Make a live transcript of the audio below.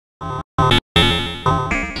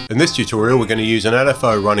In this tutorial we're going to use an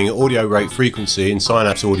LFO running at audio rate frequency in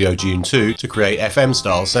Synapse Audio Dune 2 to create FM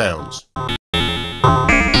style sounds.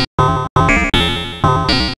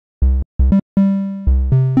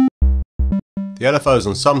 The LFOs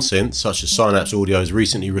on some synths, such as Synapse Audio's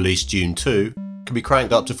recently released Dune 2, can be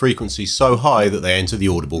cranked up to frequencies so high that they enter the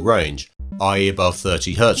audible range, i.e. above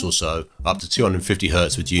 30 Hz or so, up to 250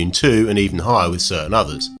 Hz with Dune 2 and even higher with certain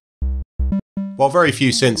others. While very few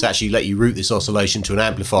synths actually let you route this oscillation to an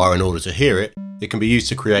amplifier in order to hear it, it can be used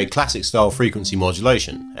to create classic style frequency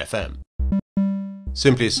modulation, FM.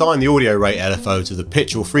 Simply assign the audio rate LFO to the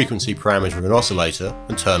pitch or frequency parameter of an oscillator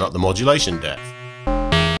and turn up the modulation depth.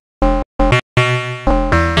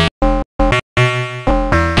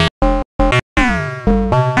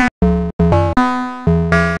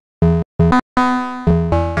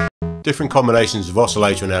 Different combinations of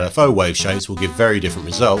oscillator and LFO wave shapes will give very different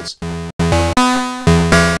results.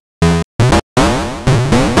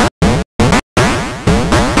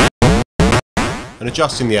 And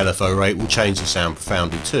adjusting the LFO rate will change the sound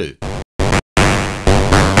profoundly too.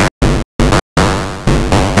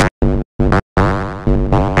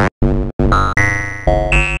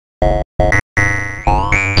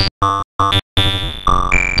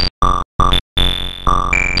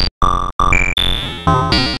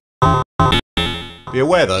 Be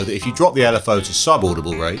aware though that if you drop the LFO to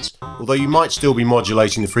sub-audible rates, although you might still be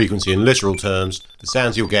modulating the frequency in literal terms, the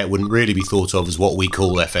sounds you'll get wouldn't really be thought of as what we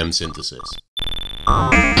call FM synthesis.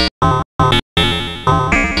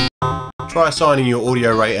 Try assigning your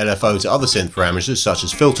audio rate LFO to other synth parameters such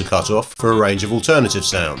as filter cutoff for a range of alternative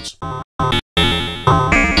sounds.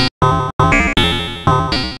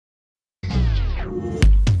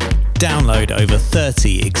 Download over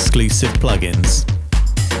 30 exclusive plugins.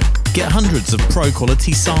 Get hundreds of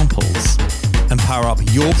pro-quality samples and power up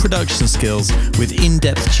your production skills with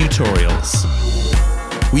in-depth tutorials.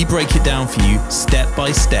 We break it down for you step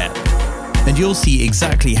by step, and you'll see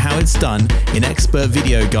exactly how it's done in expert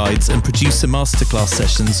video guides and producer masterclass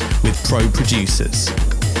sessions with pro producers.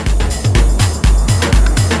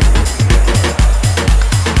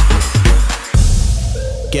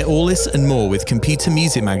 Get all this and more with Computer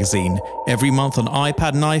Music Magazine every month on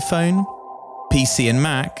iPad and iPhone, PC and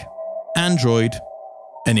Mac, Android,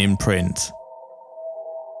 and in print.